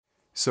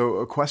So,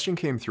 a question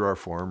came through our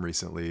forum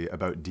recently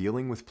about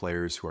dealing with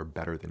players who are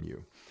better than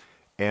you.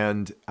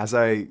 And as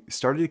I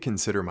started to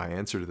consider my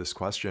answer to this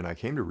question, I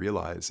came to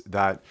realize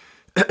that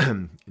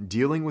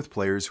dealing with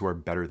players who are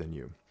better than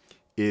you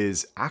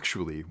is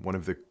actually one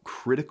of the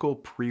critical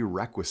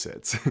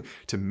prerequisites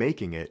to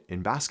making it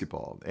in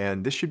basketball.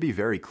 And this should be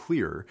very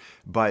clear,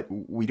 but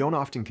we don't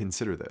often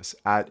consider this.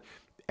 At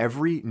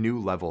every new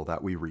level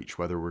that we reach,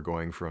 whether we're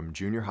going from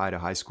junior high to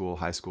high school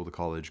to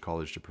college,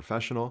 college to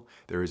professional,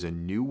 there is a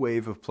new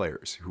wave of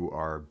players who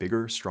are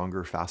bigger,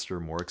 stronger, faster,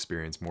 more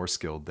experienced, more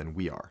skilled than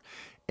we are.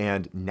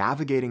 And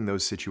navigating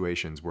those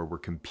situations where we're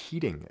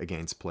competing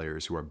against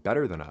players who are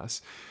better than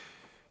us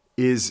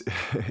is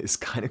is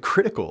kind of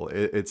critical.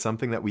 It's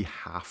something that we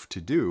have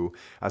to do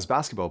as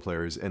basketball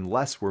players,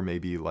 unless we're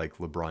maybe like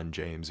LeBron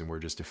James and we're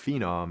just a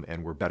phenom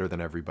and we're better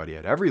than everybody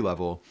at every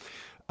level.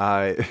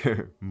 Uh,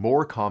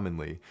 More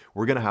commonly,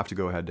 we're going to have to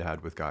go head to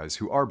head with guys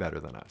who are better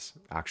than us,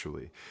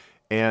 actually.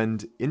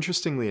 And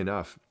interestingly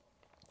enough,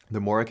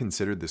 the more I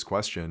considered this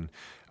question,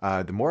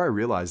 the more I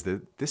realized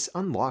that this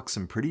unlocks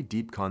some pretty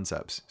deep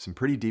concepts,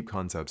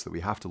 that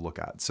we have to look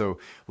at. So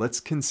let's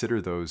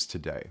consider those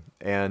today.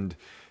 And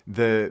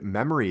the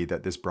memory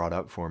that this brought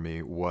up for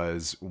me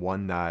was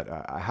one that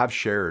I have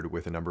shared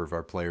with a number of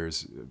our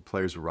players.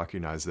 Players will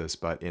recognize this,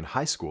 but in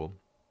high school,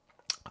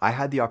 I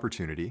had the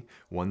opportunity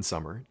one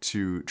summer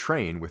to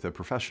train with a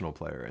professional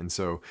player. And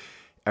so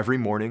every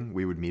morning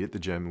we would meet at the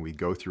gym and we'd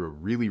go through a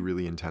really,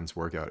 really intense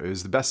workout. It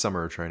was the best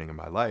summer of training in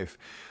my life.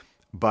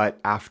 But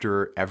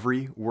after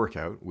every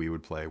workout, we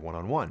would play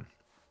one-on-one.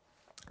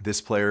 This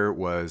player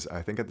was,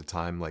 I think at the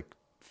time, like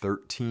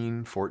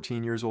 13,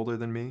 14 years older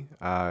than me,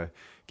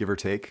 give or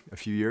take a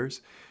few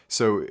years.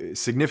 So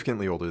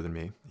significantly older than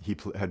me. He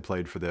had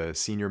played for the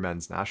senior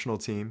men's national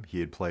team. He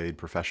had played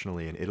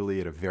professionally in Italy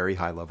at a very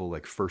high level,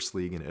 like first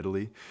league in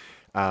Italy.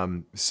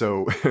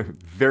 So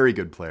very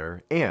good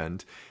player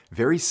and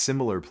very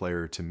similar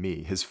player to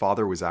me. His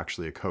father was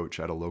actually a coach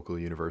at a local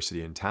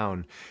university in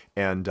town.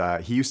 And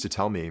he used to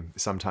tell me,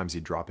 sometimes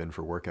he'd drop in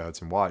for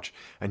workouts and watch.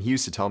 And he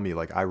used to tell me,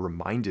 like, I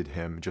reminded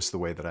him just the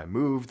way that I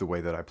moved, the way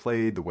that I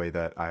played, the way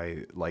that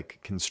I like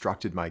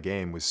constructed my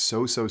game was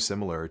so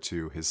similar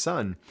to his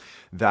son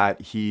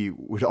that he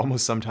would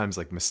almost sometimes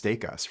like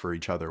mistake us for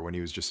each other when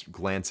he was just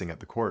glancing at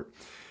the court.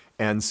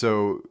 And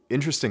so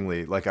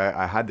interestingly, like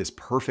I had this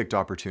perfect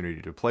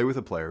opportunity to play with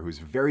a player who's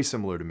very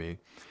similar to me,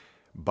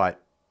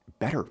 but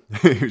better.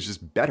 He was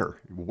just better,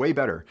 way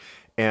better.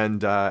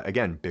 And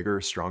again,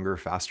 bigger, stronger,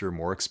 faster,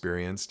 more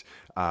experienced,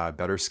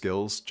 better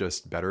skills,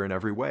 just better in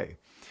every way.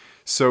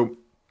 So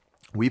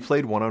we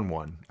played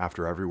one-on-one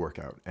after every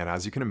workout. And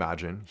as you can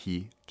imagine,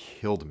 he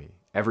killed me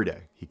every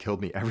day. He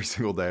killed me every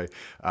single day.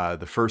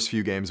 The first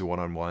few games of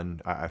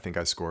one-on-one, I think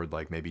I scored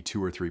like maybe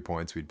 2 or 3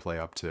 points. We'd play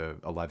up to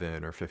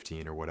 11 or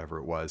 15 or whatever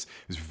it was.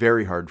 It was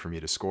very hard for me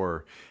to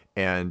score.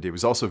 And it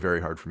was also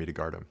very hard for me to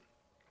guard him.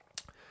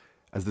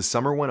 As the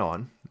summer went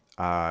on,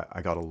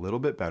 I got a little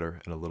bit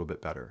better and a little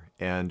bit better.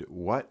 And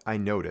what I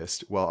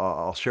noticed, well,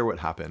 I'll share what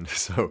happened.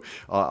 So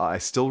I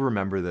still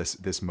remember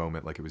this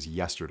moment like it was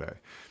yesterday.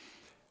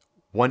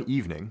 One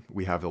evening,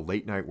 we have a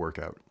late night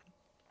workout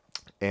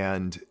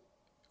and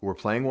we're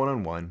playing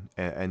one-on-one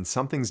and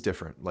something's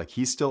different. Like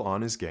he's still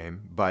on his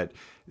game, but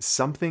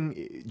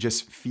something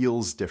just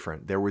feels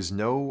different. There was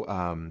no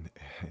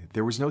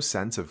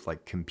sense of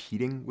like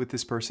competing with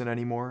this person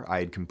anymore. I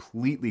had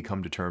completely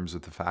come to terms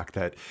with the fact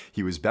that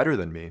he was better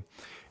than me.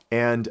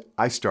 And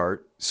I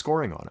start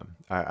scoring on him.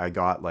 I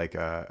got like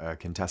a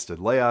contested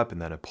layup and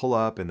then a pull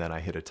up and then I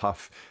hit a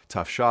tough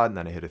shot and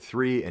then I hit a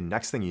three. And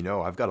next thing you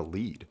know, I've got a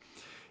lead.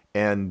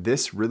 And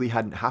this really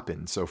hadn't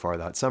happened so far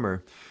that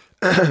summer.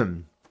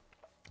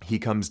 He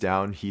comes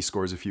down, he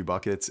scores a few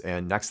buckets,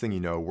 and next thing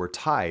you know, we're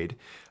tied.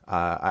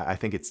 I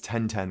think it's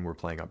 10-10, we're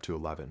playing up to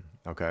 11,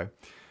 okay?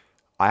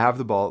 I have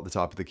the ball at the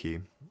top of the key.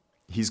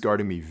 He's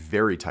guarding me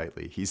very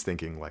tightly. He's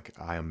thinking, like,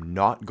 I am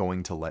not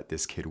going to let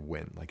this kid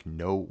win. Like,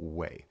 no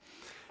way.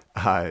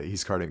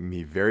 He's guarding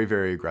me very,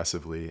 very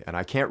aggressively, and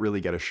I can't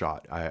really get a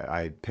shot.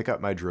 I pick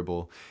up my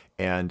dribble,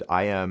 and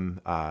I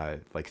am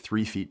like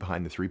 3 feet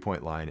behind the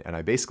three-point line, and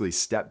I basically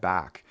step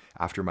back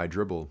after my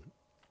dribble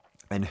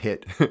and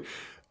hit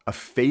a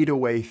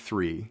fadeaway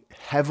three,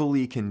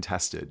 heavily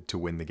contested to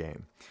win the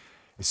game.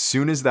 As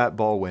soon as that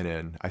ball went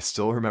in, I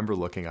still remember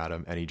looking at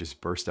him and he just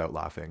burst out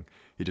laughing.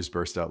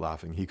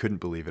 He couldn't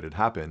believe it had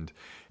happened.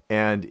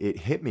 And it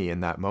hit me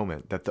in that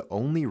moment that the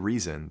only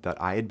reason that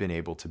I had been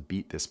able to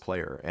beat this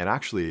player, and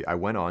actually I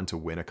went on to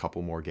win a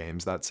couple more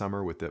games that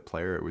summer with that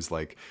player. It was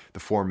like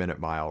the 4-minute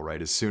mile,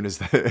 right? As soon as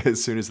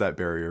that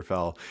barrier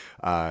fell,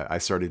 I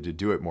started to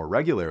do it more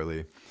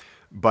regularly.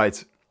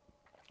 But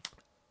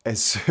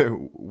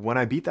when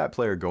I beat that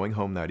player going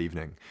home that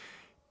evening,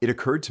 it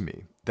occurred to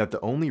me that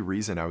the only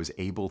reason I was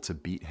able to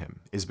beat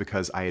him is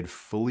because I had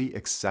fully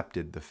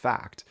accepted the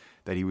fact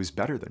that he was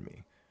better than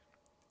me.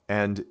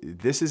 And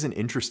this is an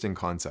interesting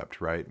concept,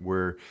 right?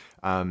 Where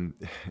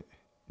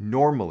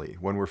normally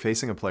when we're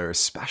facing a player,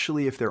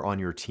 especially if they're on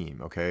your team,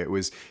 okay, it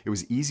was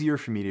easier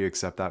for me to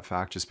accept that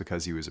fact just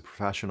because he was a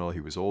professional, he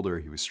was older,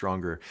 he was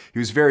stronger, he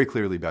was very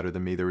clearly better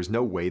than me. There was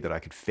no way that I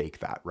could fake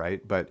that,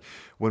 right? But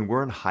when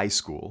we're in high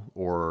school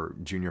or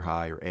junior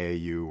high or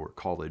AAU or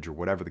college or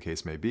whatever the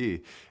case may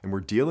be, and we're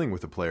dealing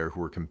with a player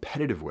who we're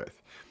competitive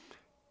with,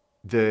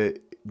 the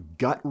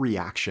gut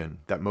reaction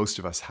that most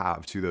of us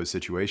have to those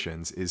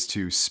situations is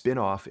to spin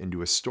off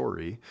into a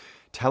story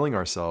telling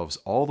ourselves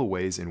all the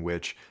ways in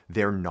which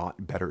they're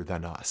not better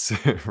than us,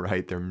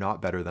 right? They're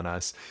not better than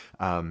us.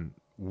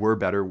 We're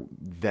better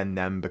than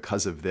them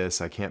because of this.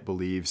 I can't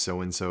believe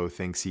so-and-so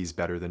thinks he's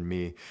better than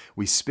me.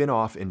 We spin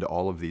off into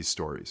all of these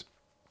stories.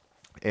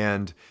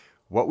 And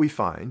what we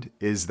find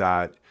is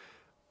that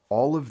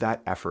all of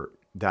that effort,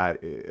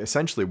 that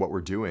essentially what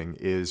we're doing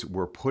is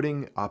we're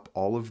putting up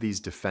all of these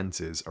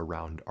defenses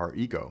around our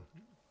ego.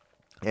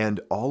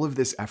 And all of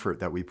this effort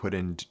that we put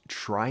in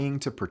trying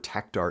to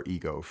protect our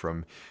ego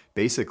from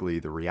basically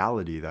the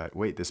reality that,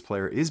 wait, this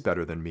player is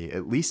better than me,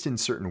 at least in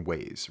certain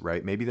ways,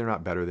 right? Maybe they're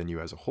not better than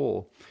you as a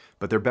whole,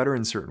 but they're better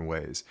in certain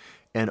ways.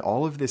 And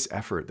all of this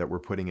effort that we're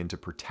putting into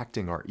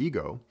protecting our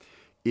ego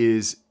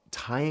is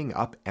tying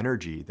up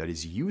energy that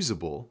is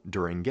usable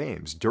during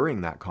games,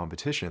 during that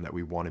competition that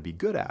we want to be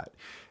good at.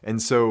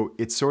 And so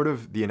it's sort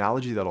of, the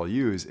analogy that I'll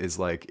use is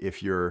like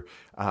if you're,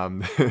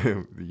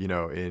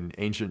 in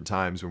ancient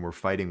times when we're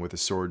fighting with a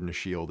sword and a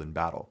shield in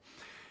battle.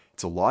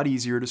 It's a lot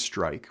easier to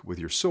strike with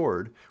your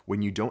sword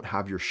when you don't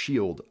have your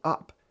shield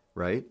up,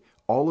 right?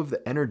 All of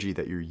the energy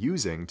that you're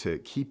using to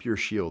keep your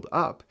shield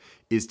up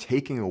is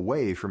taking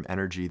away from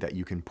energy that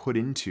you can put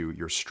into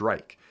your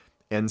strike.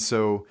 And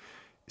so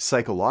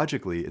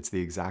psychologically, it's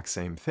the exact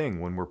same thing.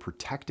 When we're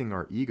protecting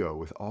our ego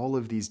with all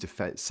of these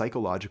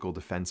psychological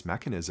defense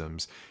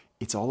mechanisms,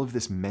 it's all of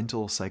this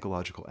mental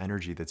psychological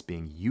energy that's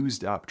being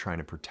used up trying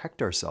to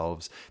protect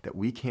ourselves that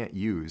we can't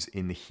use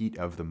in the heat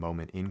of the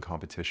moment in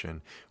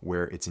competition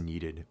where it's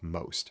needed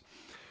most.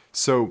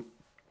 So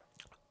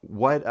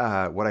what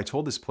I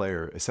told this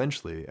player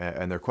essentially,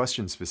 and their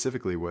question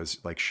specifically was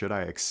like, should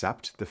I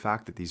accept the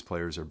fact that these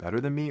players are better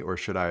than me, or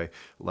should I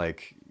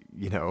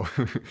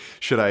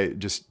should I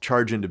just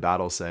charge into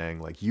battle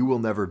saying like, you will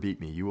never beat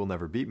me, you will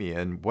never beat me?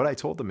 And what I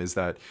told them is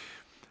that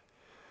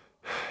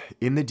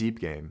in the deep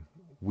game,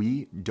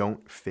 we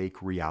don't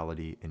fake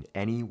reality in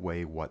any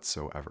way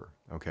whatsoever,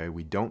 okay?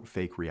 We don't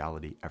fake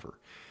reality ever.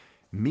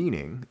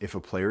 Meaning, if a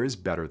player is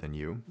better than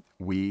you,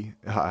 we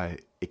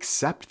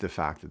accept the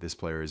fact that this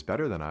player is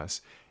better than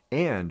us,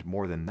 and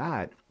more than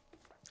that,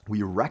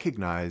 we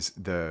recognize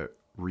the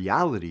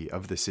reality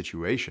of the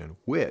situation,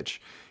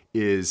 which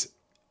is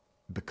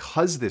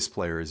because this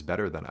player is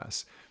better than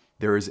us,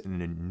 there is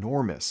an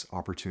enormous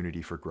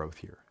opportunity for growth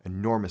here,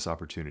 enormous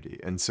opportunity.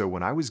 And so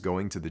when I was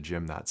going to the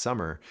gym that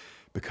summer,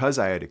 because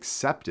I had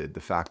accepted the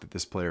fact that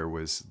this player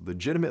was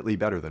legitimately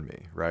better than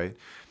me, right?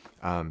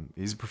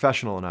 He's a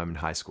professional and I'm in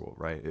high school,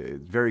 right?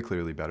 Very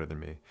clearly better than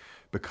me.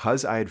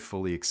 Because I had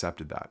fully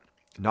accepted that,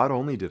 not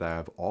only did I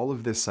have all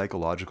of this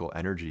psychological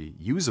energy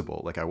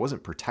usable, like I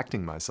wasn't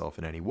protecting myself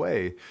in any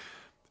way,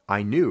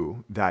 I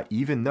knew that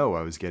even though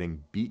I was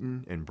getting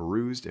beaten and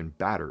bruised and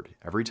battered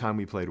every time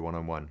we played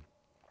one-on-one,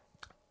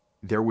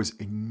 there was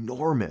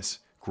enormous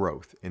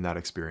growth in that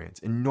experience,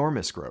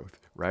 enormous growth,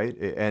 right?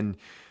 And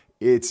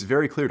it's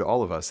very clear to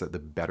all of us that the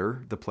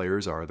better the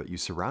players are that you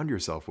surround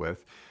yourself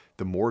with,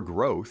 the more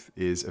growth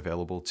is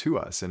available to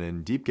us. And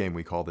in Deep Game,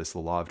 we call this the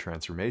law of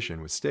transformation,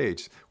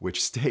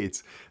 which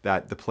states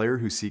that the player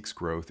who seeks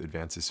growth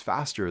advances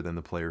faster than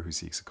the player who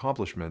seeks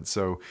accomplishment.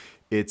 So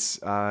it's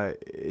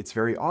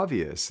very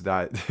obvious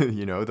that,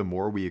 the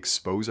more we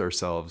expose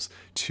ourselves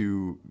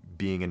to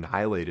being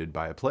annihilated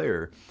by a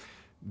player,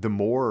 the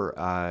more,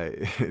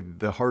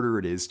 the harder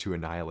it is to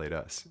annihilate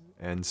us.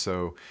 And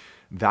so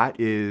that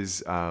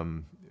is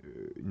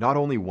not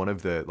only one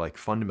of the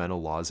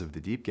fundamental laws of the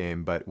deep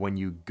game, but when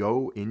you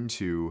go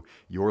into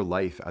your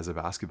life as a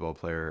basketball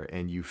player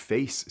and you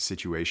face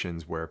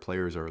situations where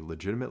players are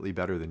legitimately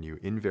better than you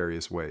in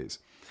various ways,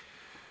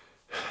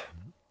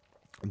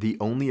 the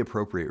only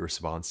appropriate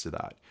response to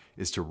that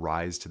is to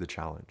rise to the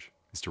challenge.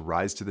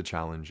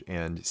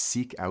 And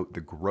seek out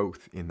the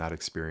growth in that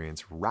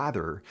experience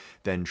rather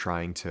than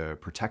trying to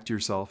protect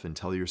yourself and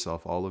tell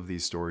yourself all of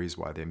these stories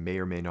why they may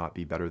or may not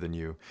be better than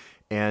you,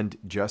 and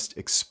just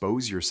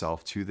expose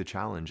yourself to the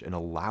challenge and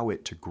allow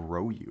it to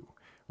grow you,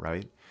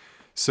 right?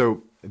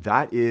 So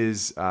that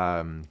is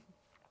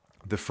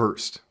the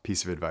first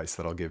piece of advice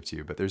that I'll give to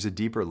you, but there's a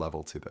deeper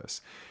level to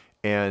this.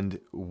 And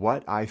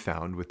what I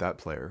found with that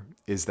player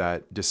is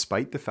that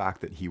despite the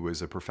fact that he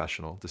was a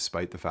professional,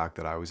 despite the fact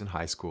that I was in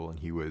high school and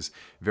he was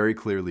very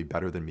clearly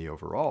better than me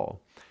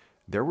overall,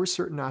 there were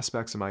certain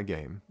aspects of my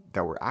game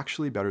that were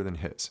actually better than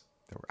his.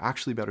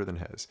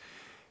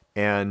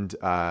 And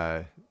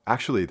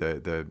actually,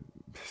 the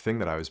thing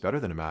that I was better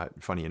than him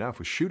at, funny enough,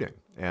 was shooting.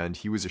 And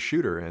he was a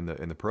shooter in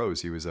the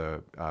pros. He was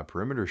a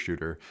perimeter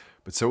shooter,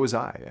 but so was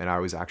I. And I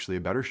was actually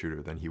a better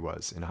shooter than he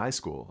was in high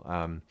school.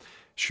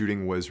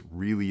 Shooting was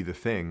really the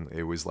thing.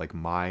 It was like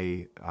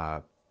my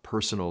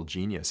personal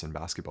genius in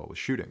basketball was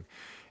shooting.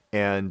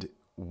 And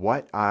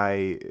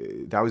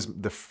that was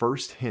the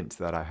first hint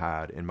that I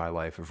had in my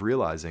life of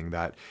realizing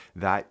that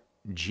that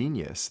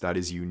genius that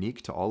is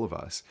unique to all of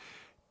us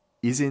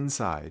is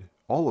inside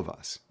all of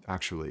us,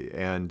 actually.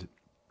 And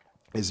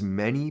as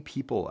many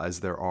people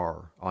as there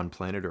are on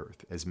planet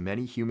Earth, as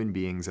many human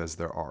beings as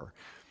there are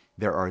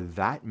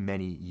that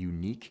many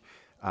unique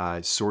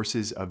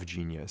sources of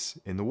genius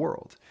in the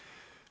world.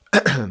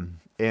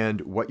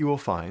 And what you will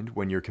find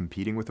when you're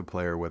competing with a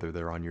player, whether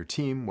they're on your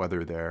team,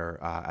 whether they're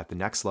at the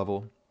next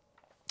level,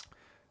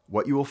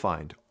 what you will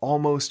find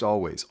almost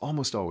always,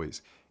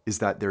 is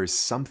that there is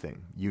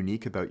something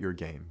unique about your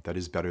game that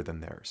is better than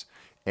theirs.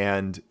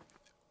 And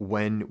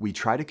when we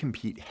try to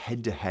compete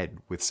head to head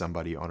with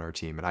somebody on our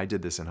team, and I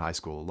did this in high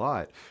school a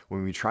lot,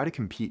 when we try to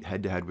compete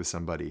head to head with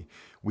somebody,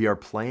 we are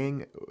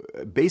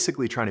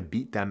basically trying to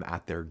beat them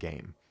at their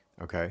game,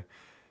 okay?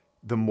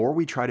 The more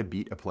we try to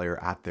beat a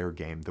player at their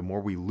game, the more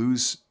we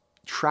lose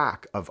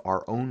track of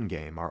our own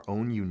game, our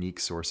own unique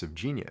source of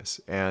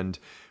genius. And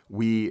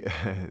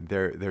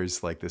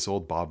there's like this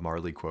old Bob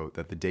Marley quote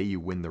that the day you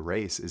win the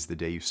race is the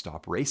day you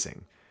stop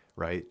racing,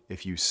 right?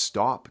 If you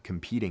stop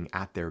competing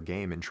at their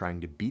game and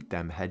trying to beat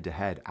them head to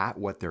head at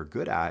what they're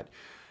good at,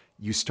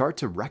 you start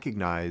to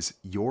recognize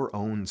your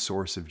own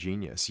source of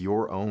genius,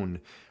 your own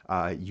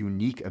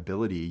unique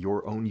ability,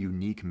 your own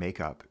unique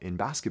makeup in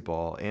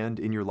basketball and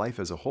in your life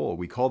as a whole.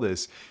 We call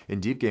this, in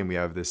Deep Game, we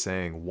have this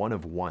saying, one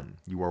of one.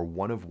 You are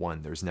one of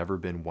one. There's never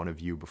been one of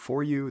you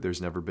before you.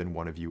 There's never been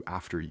one of you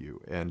after you.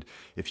 And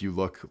if you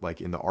look like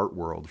in the art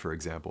world, for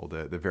example,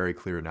 the very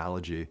clear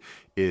analogy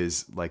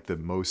is like the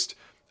most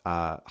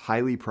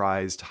highly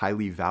prized,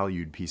 highly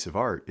valued piece of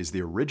art is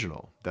the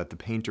original that the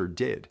painter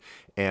did.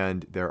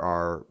 And there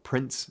are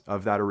prints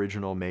of that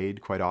original made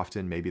quite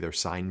often. Maybe they're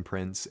sign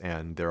prints,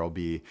 and there'll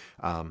be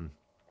a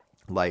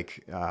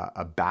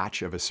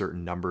batch of a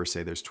certain number.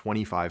 Say there's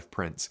 25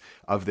 prints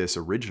of this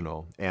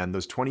original, and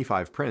those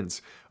 25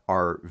 prints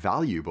are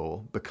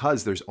valuable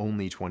because there's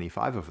only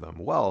 25 of them.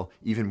 Well,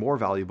 even more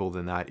valuable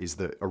than that is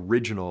the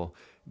original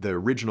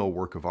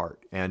work of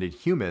art. And in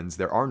humans,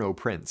 there are no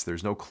prints.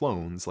 There's no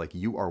clones. Like,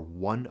 you are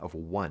one of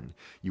one.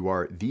 You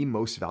are the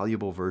most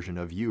valuable version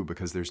of you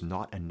because there's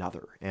not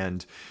another.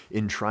 And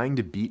in trying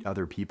to beat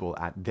other people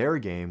at their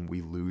game,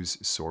 we lose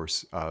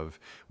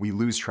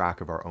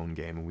track of our own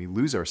game, and we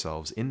lose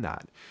ourselves in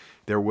that.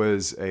 There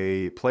was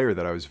a player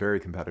that I was very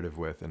competitive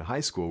with in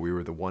high school. We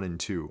were the 1 and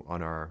 2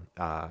 on our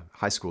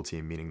high school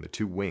team, meaning the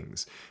two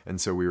wings. And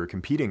so we were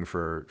competing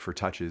for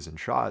touches and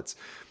shots.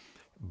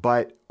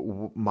 But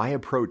my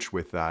approach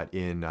with that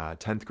in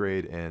 10th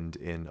grade and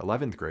in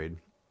 11th grade,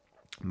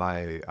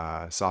 my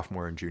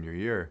sophomore and junior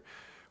year,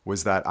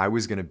 was that I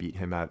was going to beat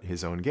him at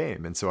his own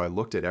game. And so I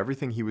looked at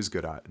everything he was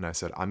good at, and I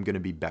said, I'm going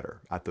to be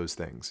better at those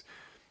things.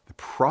 The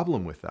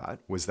problem with that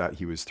was that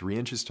he was 3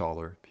 inches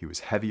taller, he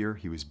was heavier,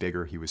 he was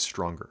bigger, he was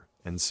stronger.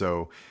 And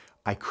so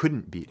I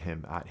couldn't beat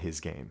him at his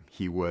game.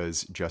 He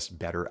was just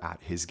better at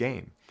his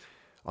game.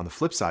 On the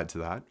flip side to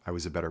that, I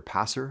was a better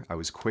passer, I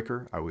was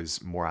quicker, I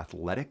was more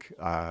athletic,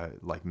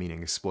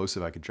 meaning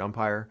explosive, I could jump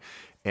higher,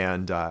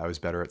 and I was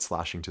better at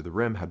slashing to the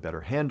rim, had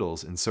better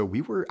handles, and so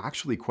we were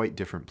actually quite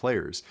different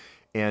players.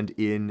 And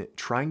in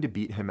trying to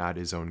beat him at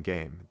his own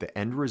game, the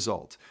end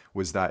result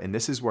was that, and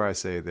this is where I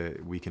say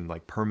that we can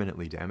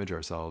permanently damage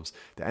ourselves,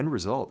 the end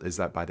result is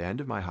that by the end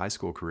of my high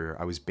school career,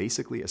 I was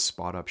basically a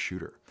spot-up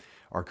shooter.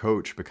 Our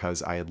coach,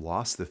 because I had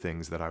lost the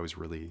things that I was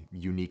really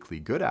uniquely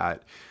good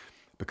at,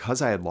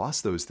 because I had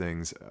lost those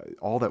things,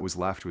 all that was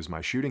left was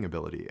my shooting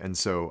ability. And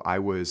so I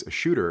was a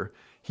shooter.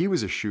 He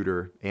was a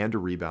shooter and a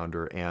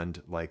rebounder and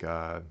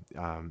a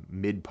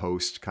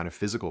mid-post kind of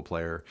physical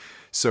player.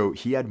 So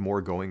he had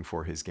more going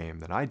for his game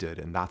than I did.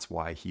 And that's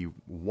why he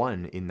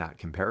won in that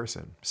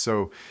comparison.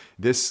 So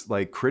this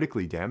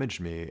critically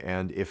damaged me.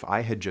 And if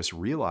I had just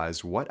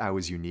realized what I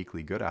was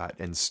uniquely good at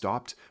and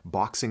stopped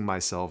boxing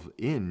myself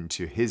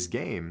into his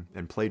game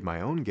and played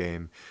my own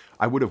game,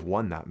 I would have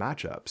won that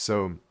matchup.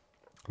 So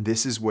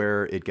this is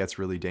where it gets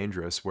really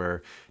dangerous,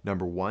 where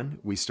number one,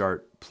 we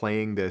start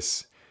playing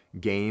this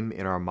game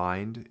in our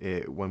mind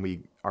when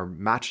we are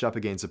matched up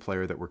against a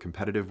player that we're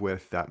competitive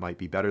with that might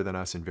be better than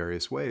us in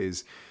various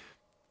ways.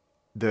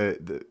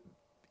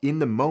 In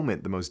the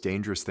moment, the most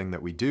dangerous thing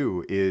that we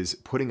do is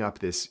putting up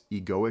this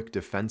egoic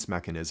defense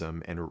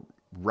mechanism and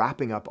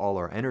wrapping up all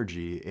our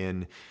energy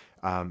in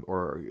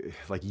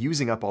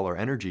using up all our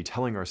energy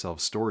telling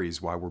ourselves stories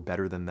why we're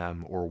better than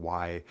them, or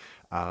why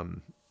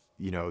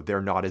they're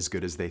not as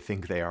good as they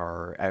think they are,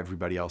 or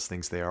everybody else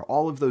thinks they are.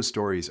 All of those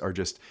stories are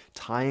just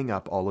tying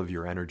up all of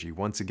your energy.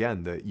 Once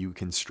again, that you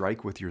can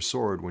strike with your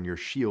sword when your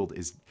shield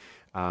is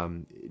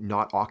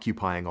not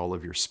occupying all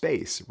of your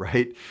space,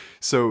 right?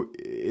 So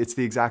it's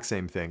the exact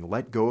same thing.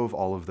 Let go of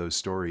all of those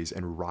stories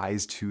and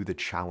rise to the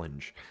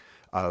challenge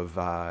of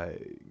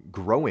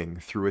growing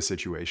through a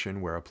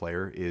situation where a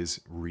player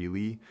is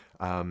really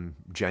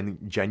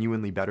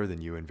genuinely better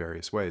than you in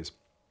various ways.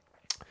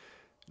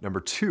 Number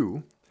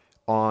two,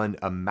 On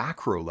a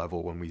macro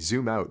level, when we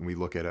zoom out and we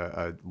look at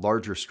a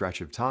larger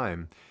stretch of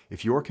time,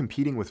 if you're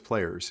competing with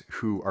players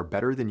who are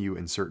better than you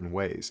in certain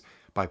ways,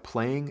 by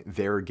playing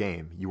their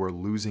game, you are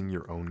losing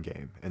your own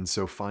game. And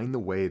so find the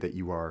way that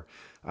you are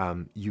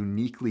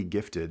uniquely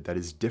gifted that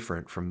is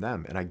different from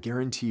them. And I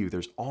guarantee you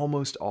there's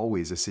almost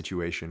always a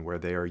situation where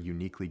they are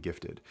uniquely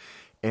gifted.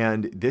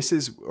 And this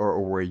is,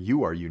 or where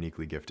you are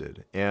uniquely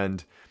gifted.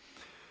 And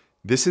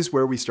this is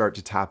where we start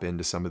to tap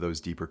into some of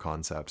those deeper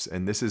concepts.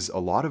 And this is a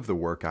lot of the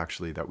work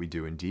actually that we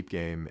do in Deep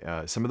Game,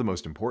 some of the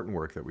most important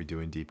work that we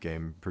do in Deep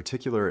Game,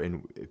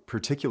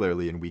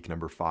 particularly in week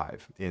number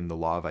 5 in the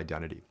Law of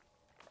Identity.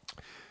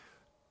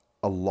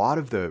 A lot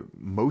of the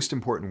most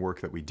important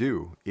work that we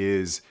do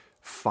is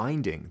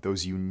finding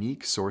those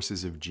unique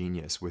sources of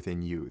genius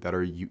within you that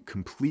are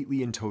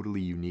completely and totally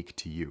unique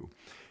to you.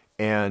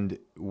 And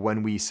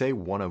when we say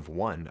one of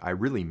one, I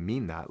really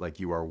mean that.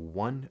 Like, you are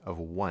one of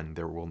one.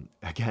 There will,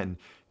 again,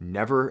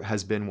 never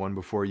has been one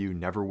before you,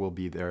 never will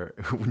be there,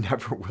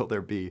 never will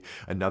there be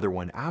another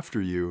one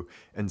after you.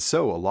 And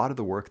so a lot of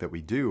the work that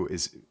we do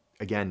is,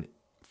 again,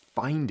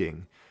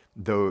 finding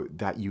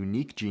that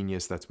unique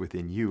genius that's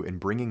within you and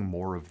bringing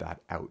more of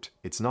that out.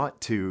 It's not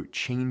to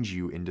change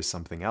you into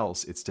something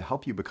else. It's to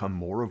help you become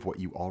more of what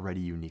you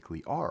already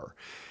uniquely are.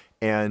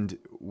 And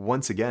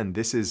once again,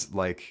 this is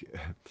like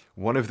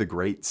one of the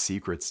great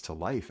secrets to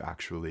life,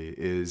 actually,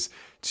 is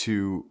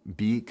to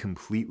be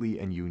completely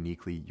and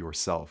uniquely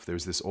yourself.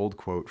 There's this old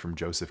quote from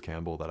Joseph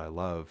Campbell that I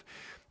love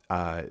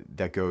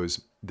that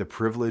goes, "The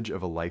privilege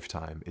of a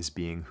lifetime is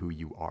being who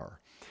you are."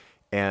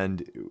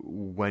 And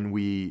when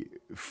we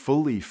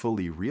fully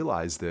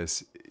realize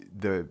this,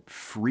 the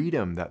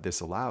freedom that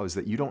this allows,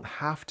 that you don't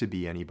have to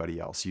be anybody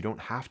else. You don't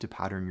have to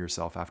pattern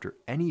yourself after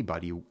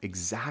anybody.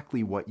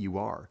 Exactly what you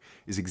are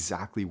is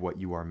exactly what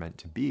you are meant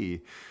to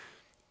be.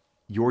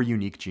 Your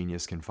unique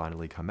genius can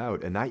finally come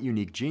out. And that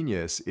unique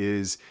genius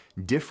is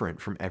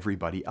different from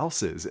everybody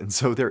else's. And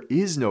so there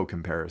is no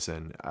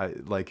comparison.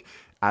 Like,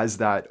 as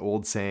that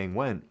old saying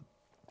went,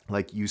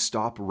 like, you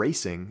stop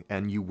racing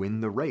and you win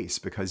the race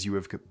because you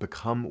have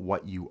become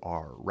what you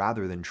are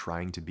rather than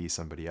trying to be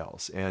somebody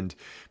else. And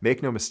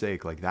make no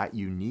mistake, like, that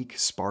unique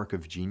spark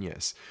of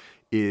genius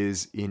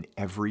is in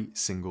every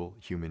single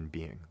human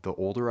being. The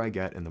older I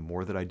get and the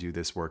more that I do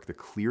this work, the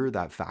clearer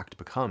that fact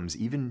becomes.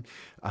 Even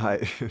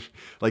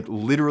like,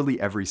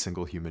 literally every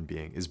single human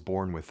being is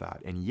born with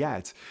that. And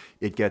yet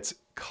it gets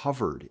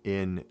covered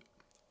in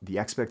the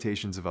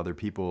expectations of other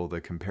people, the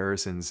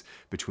comparisons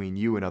between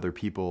you and other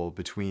people,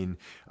 between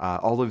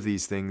all of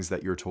these things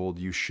that you're told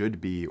you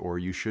should be or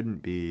you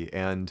shouldn't be.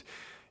 And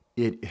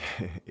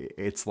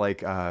it's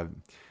like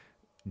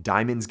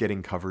diamonds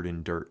getting covered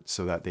in dirt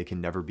so that they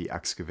can never be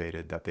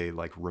excavated, that they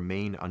like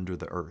remain under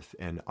the earth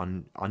and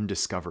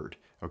undiscovered.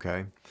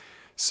 Okay.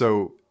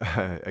 So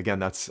again,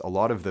 that's a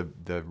lot of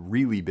the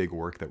really big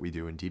work that we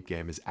do in Deep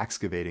Game, is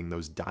excavating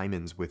those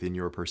diamonds within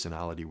your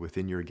personality,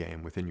 within your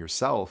game, within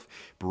yourself,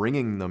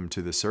 bringing them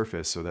to the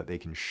surface so that they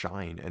can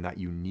shine and that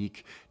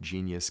unique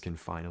genius can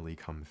finally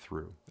come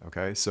through.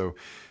 Okay, so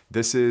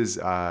this is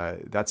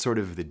that's sort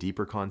of the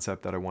deeper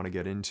concept that I want to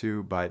get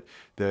into. But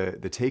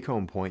the take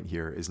home point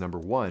here is, number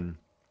one,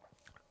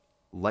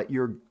 let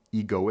your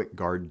egoic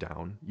guard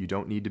down. You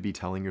don't need to be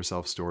telling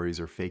yourself stories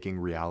or faking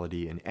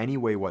reality in any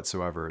way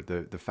whatsoever.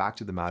 The fact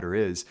of the matter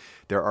is,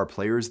 there are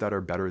players that are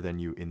better than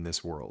you in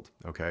this world,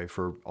 okay?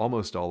 For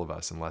almost all of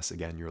us, unless,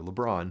 again, you're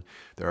LeBron,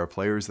 there are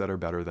players that are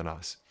better than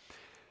us.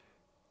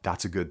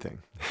 That's a good thing.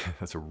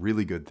 That's a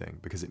really good thing,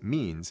 because it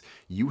means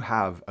you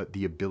have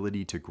the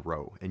ability to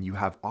grow and you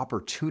have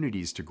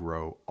opportunities to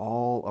grow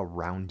all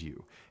around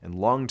you. And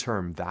long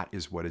term, that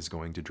is what is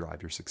going to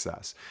drive your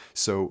success.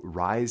 So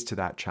rise to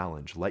that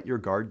challenge. Let your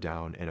guard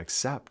down and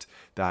accept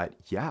that,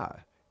 yeah,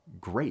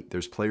 great,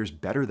 there's players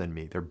better than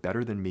me. They're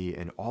better than me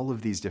in all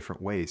of these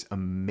different ways.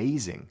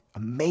 Amazing,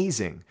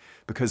 amazing,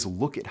 because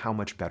look at how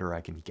much better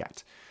I can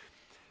get.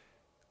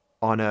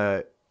 On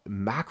a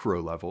macro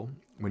level,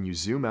 when you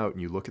zoom out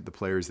and you look at the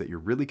players that you're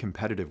really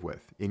competitive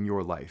with in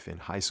your life, in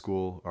high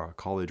school or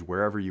college,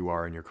 wherever you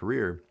are in your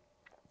career,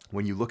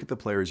 when you look at the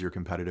players you're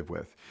competitive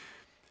with,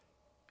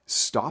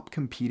 stop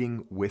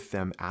competing with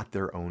them at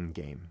their own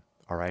game.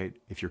 All right.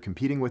 If you're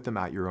competing with them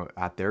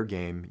at their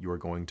game, you are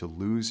going to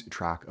lose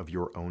track of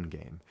your own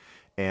game.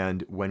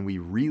 And when we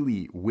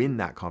really win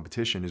that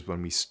competition is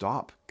when we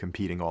stop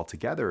competing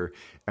altogether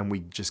and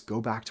we just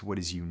go back to what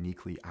is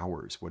uniquely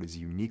ours,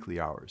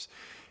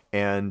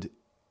 And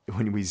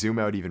when we zoom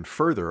out even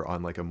further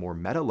on like a more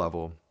meta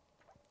level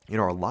in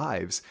our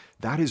lives,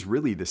 that is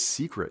really the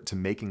secret to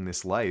making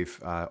this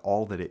life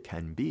all that it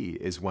can be,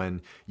 is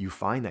when you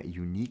find that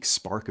unique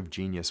spark of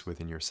genius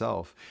within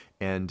yourself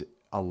and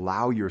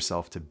allow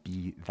yourself to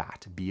be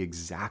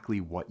exactly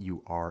what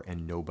you are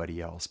and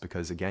nobody else.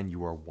 Because again,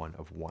 you are one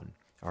of one.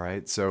 All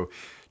right, so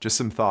just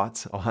some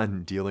thoughts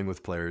on dealing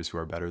with players who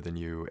are better than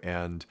you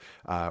and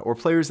or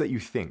players that you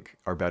think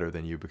are better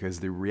than you, because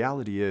the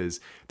reality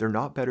is they're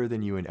not better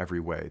than you in every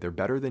way. They're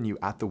better than you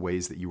at the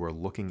ways that you are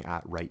looking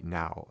at right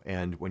now.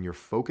 And when you're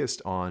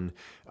focused on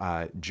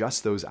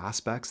just those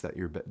aspects that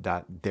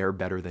they're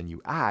better than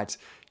you at,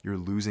 you're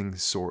losing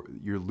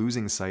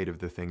sight of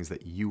the things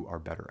that you are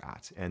better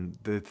at and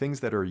the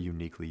things that are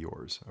uniquely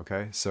yours.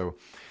 Okay, so.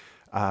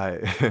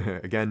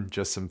 Again,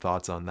 just some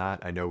thoughts on that.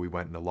 I know we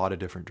went in a lot of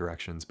different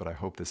directions, but I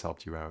hope this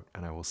helped you out,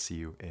 and I will see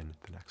you in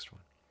the next one.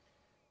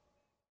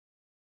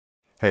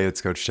 Hey,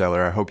 it's Coach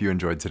Taylor. I hope you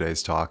enjoyed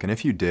today's talk. And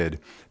if you did,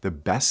 the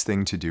best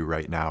thing to do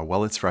right now,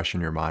 while it's fresh in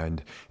your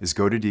mind, is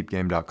go to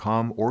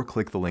deepgame.com or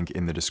click the link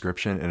in the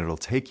description, and it'll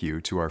take you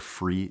to our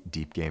free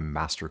Deep Game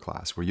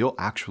Masterclass, where you'll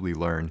actually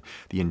learn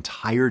the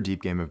entire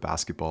deep game of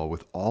basketball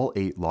with all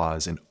 8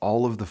 laws and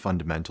all of the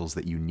fundamentals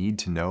that you need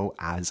to know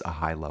as a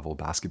high-level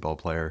basketball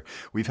player.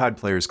 We've had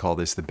players call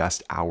this the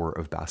best hour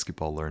of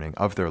basketball learning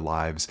of their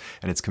lives,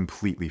 and it's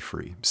completely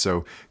free.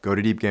 So go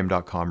to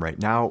deepgame.com right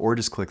now, or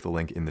just click the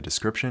link in the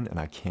description, and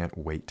I can't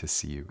wait to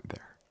see you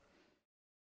there.